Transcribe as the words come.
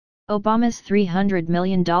Obama's $300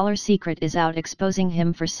 million secret is out, exposing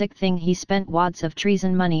him for sick thing he spent wads of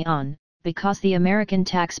treason money on. Because the American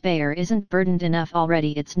taxpayer isn't burdened enough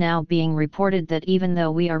already, it's now being reported that even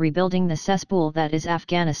though we are rebuilding the cesspool that is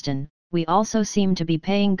Afghanistan, we also seem to be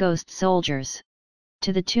paying ghost soldiers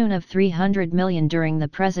to the tune of $300 million during the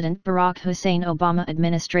President Barack Hussein Obama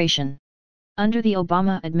administration. Under the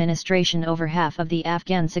Obama administration, over half of the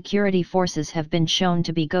Afghan security forces have been shown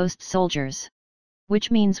to be ghost soldiers. Which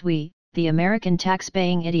means we, the American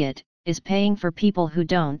taxpaying idiot, is paying for people who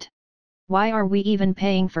don't. Why are we even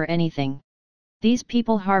paying for anything? These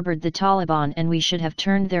people harbored the Taliban, and we should have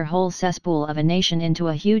turned their whole cesspool of a nation into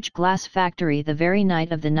a huge glass factory the very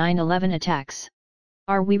night of the 9/11 attacks.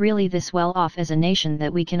 Are we really this well off as a nation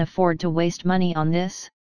that we can afford to waste money on this?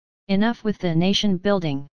 Enough with the nation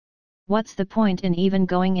building. What's the point in even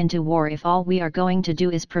going into war if all we are going to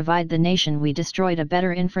do is provide the nation we destroyed a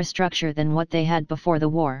better infrastructure than what they had before the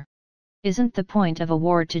war? Isn't the point of a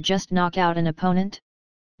war to just knock out an opponent?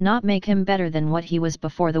 Not make him better than what he was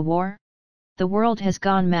before the war? The world has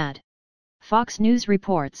gone mad. Fox News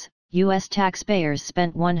reports, U.S. taxpayers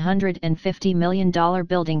spent $150 million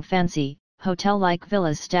building fancy, hotel-like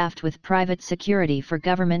villas staffed with private security for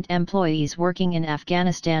government employees working in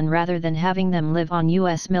Afghanistan rather than having them live on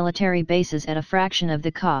U.S. military bases at a fraction of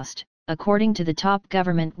the cost, according to the top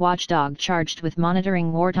government watchdog charged with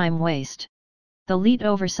monitoring wartime waste. The lead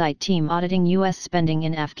oversight team auditing U.S. spending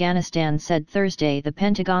in Afghanistan said Thursday the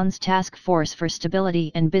Pentagon's Task Force for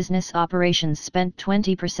Stability and Business Operations spent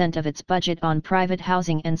 20% of its budget on private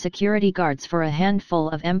housing and security guards for a handful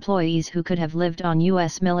of employees who could have lived on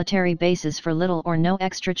U.S. military bases for little or no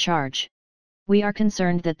extra charge. We are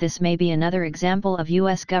concerned that this may be another example of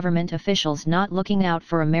U.S. government officials not looking out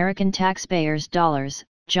for American taxpayers' dollars,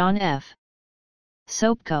 John F.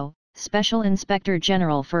 Sopko, Special Inspector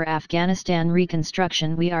General for Afghanistan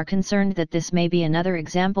Reconstruction. We are concerned that this may be another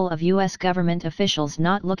example of U.S. government officials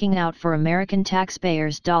not looking out for American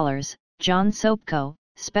taxpayers' dollars, John Sopko,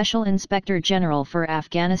 Special Inspector General for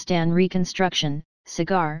Afghanistan Reconstruction,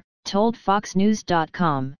 SIGAR, told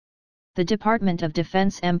FoxNews.com. The Department of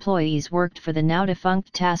Defense employees worked for the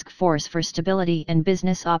now-defunct Task Force for Stability and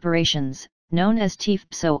Business Operations, known as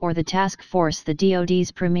TFPSO, or the task force, the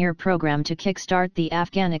DoD's premier program to kickstart the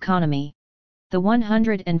Afghan economy. The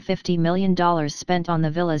 $150 million spent on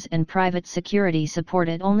the villas and private security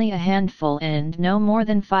supported only a handful and no more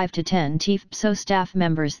than 5 to 10 TFPSO staff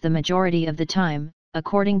members the majority of the time,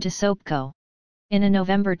 according to Sopko. In a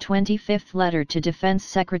November 25 letter to Defense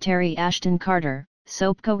Secretary Ashton Carter,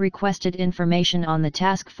 Sopko requested information on the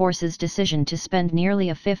task force's decision to spend nearly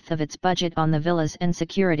a fifth of its budget on the villas and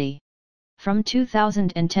security. From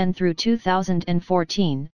 2010 through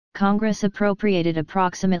 2014, Congress appropriated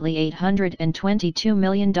approximately $822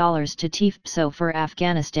 million to TFPSO for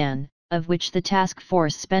Afghanistan, of which the task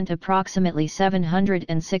force spent approximately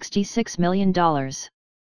 $766 million.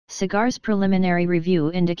 SIGAR's preliminary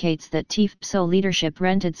review indicates that TFPSO leadership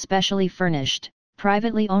rented specially furnished,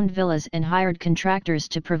 privately owned villas and hired contractors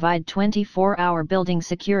to provide 24-hour building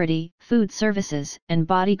security, food services, and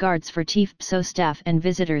bodyguards for TFPSO staff and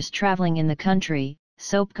visitors traveling in the country,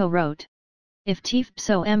 Sopko wrote. If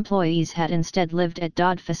TFPSO employees had instead lived at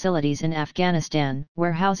DoD facilities in Afghanistan,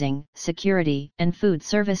 where housing, security, and food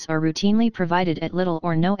service are routinely provided at little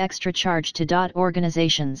or no extra charge to DoD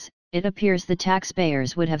organizations, it appears the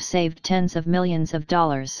taxpayers would have saved tens of millions of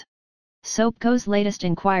dollars. Sopko's latest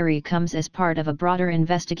inquiry comes as part of a broader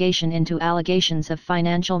investigation into allegations of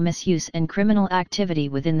financial misuse and criminal activity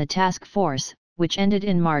within the task force, which ended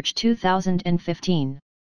in March 2015.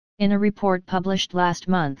 In a report published last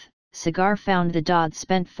month, SIGAR found the DoD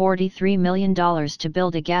spent $43 million to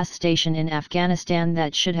build a gas station in Afghanistan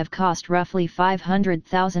that should have cost roughly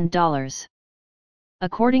 $500,000.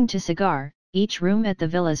 According to SIGAR, each room at the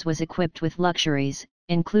villas was equipped with luxuries,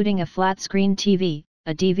 including a flat-screen TV,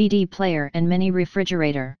 a DVD player and mini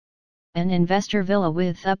refrigerator. An investor villa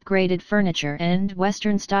with upgraded furniture and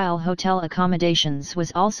Western-style hotel accommodations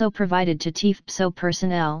was also provided to TFPSO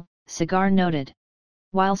personnel, SIGAR noted.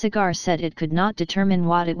 While SIGAR said it could not determine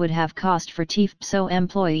what it would have cost for TFPSO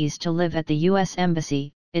employees to live at the U.S.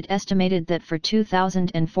 Embassy, it estimated that for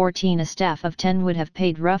 2014 a staff of 10 would have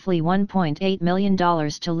paid roughly $1.8 million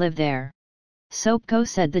to live there. Sopko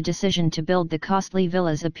said the decision to build the costly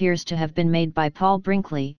villas appears to have been made by Paul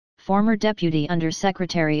Brinkley, former Deputy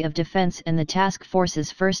Under-Secretary of Defense and the task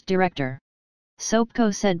force's first director.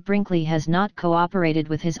 Sopko said Brinkley has not cooperated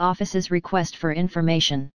with his office's request for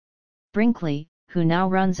information. Brinkley, who now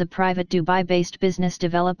runs a private Dubai-based business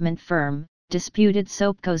development firm, disputed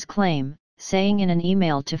Sopko's claim, saying in an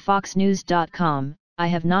email to FoxNews.com, I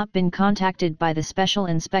have not been contacted by the Special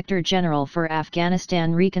Inspector General for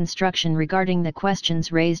Afghanistan Reconstruction regarding the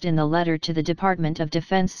questions raised in the letter to the Department of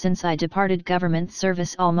Defense since I departed government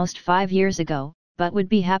service almost 5 years ago, but would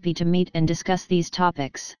be happy to meet and discuss these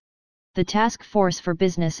topics. The Task Force for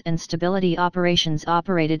Business and Stability Operations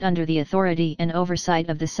operated under the authority and oversight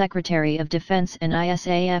of the Secretary of Defense and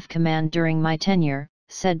ISAF Command during my tenure,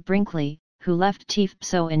 said Brinkley, who left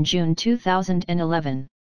TFPSO in June 2011.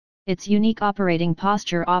 Its unique operating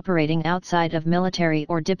posture operating outside of military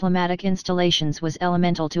or diplomatic installations was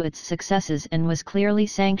elemental to its successes and was clearly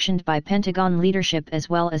sanctioned by Pentagon leadership as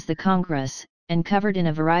well as the Congress, and covered in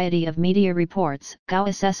a variety of media reports, GAO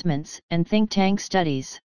assessments, and think tank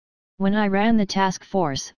studies. When I ran the task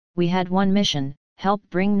force, we had one mission: help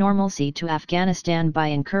bring normalcy to Afghanistan by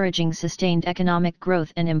encouraging sustained economic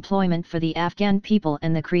growth and employment for the Afghan people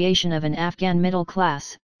and the creation of an Afghan middle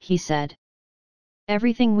class, he said.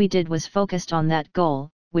 Everything we did was focused on that goal,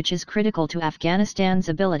 which is critical to Afghanistan's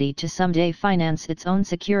ability to someday finance its own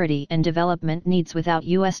security and development needs without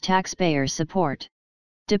U.S. taxpayers' support.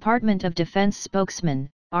 Department of Defense spokesman,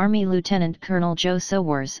 Army Lieutenant Colonel Joe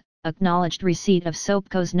Sowers, acknowledged receipt of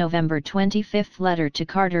SOPCO's November 25 letter to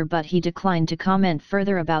Carter, but he declined to comment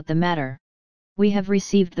further about the matter. We have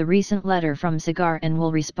received the recent letter from Sagar and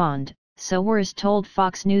will respond, Sowers told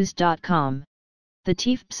FoxNews.com. The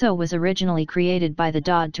TFPSO was originally created by the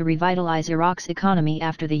DoD to revitalize Iraq's economy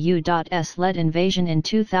after the U.S.-led invasion in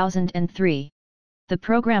 2003. The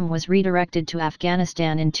program was redirected to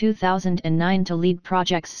Afghanistan in 2009 to lead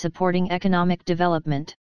projects supporting economic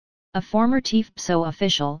development. A former TFPSO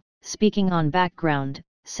official, speaking on background,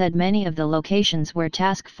 said many of the locations where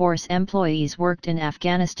task force employees worked in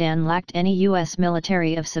Afghanistan lacked any U.S.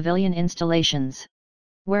 military or civilian installations.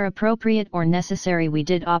 Where appropriate or necessary, we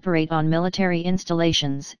did operate on military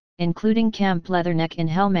installations, including Camp Leatherneck in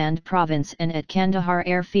Helmand Province and at Kandahar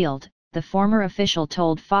Airfield, the former official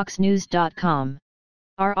told FoxNews.com.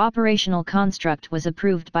 Our operational construct was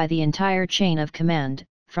approved by the entire chain of command,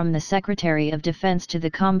 from the Secretary of Defense to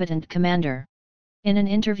the combatant commander. In an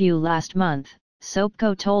interview last month,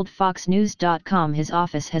 SOPCO told FoxNews.com his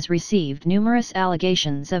office has received numerous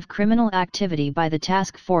allegations of criminal activity by the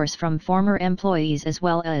task force from former employees as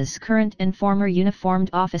well as current and former uniformed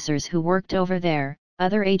officers who worked over there,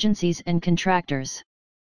 other agencies and contractors.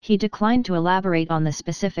 He declined to elaborate on the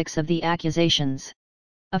specifics of the accusations.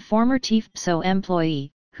 A former TFPSO employee,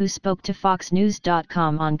 who spoke to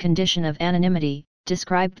FoxNews.com on condition of anonymity,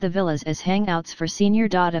 described the villas as hangouts for senior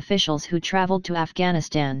DoD officials who traveled to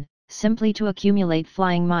Afghanistan, simply to accumulate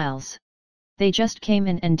flying miles. They just came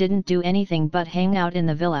in and didn't do anything but hang out in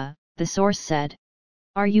the villa, the source said.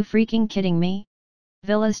 Are you freaking kidding me?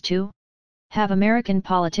 Villas too? Have American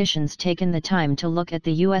politicians taken the time to look at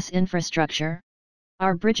the U.S. infrastructure?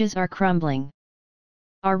 Our bridges are crumbling.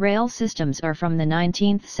 Our rail systems are from the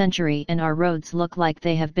 19th century and our roads look like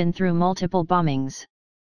they have been through multiple bombings.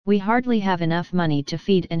 We hardly have enough money to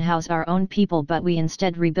feed and house our own people, but we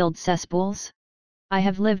instead rebuild cesspools? I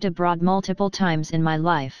have lived abroad multiple times in my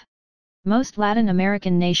life. Most Latin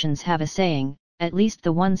American nations have a saying, at least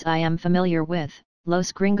the ones I am familiar with,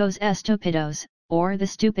 Los gringos estúpidos, or the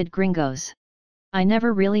stupid gringos. I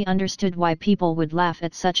never really understood why people would laugh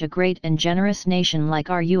at such a great and generous nation like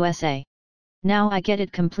our USA. Now I get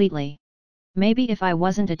it completely. Maybe if I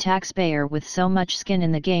wasn't a taxpayer with so much skin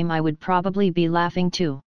in the game, I would probably be laughing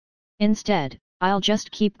too. Instead, I'll just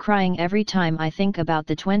keep crying every time I think about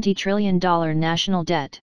the $20 trillion national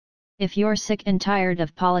debt. If you're sick and tired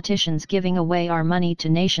of politicians giving away our money to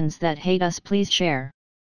nations that hate us, please share.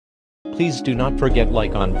 Please do not forget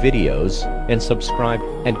like on videos, and subscribe,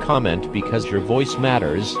 and comment because your voice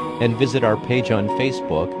matters, and visit our page on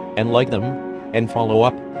Facebook, and like them, and follow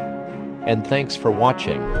up. And thanks for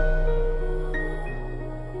watching.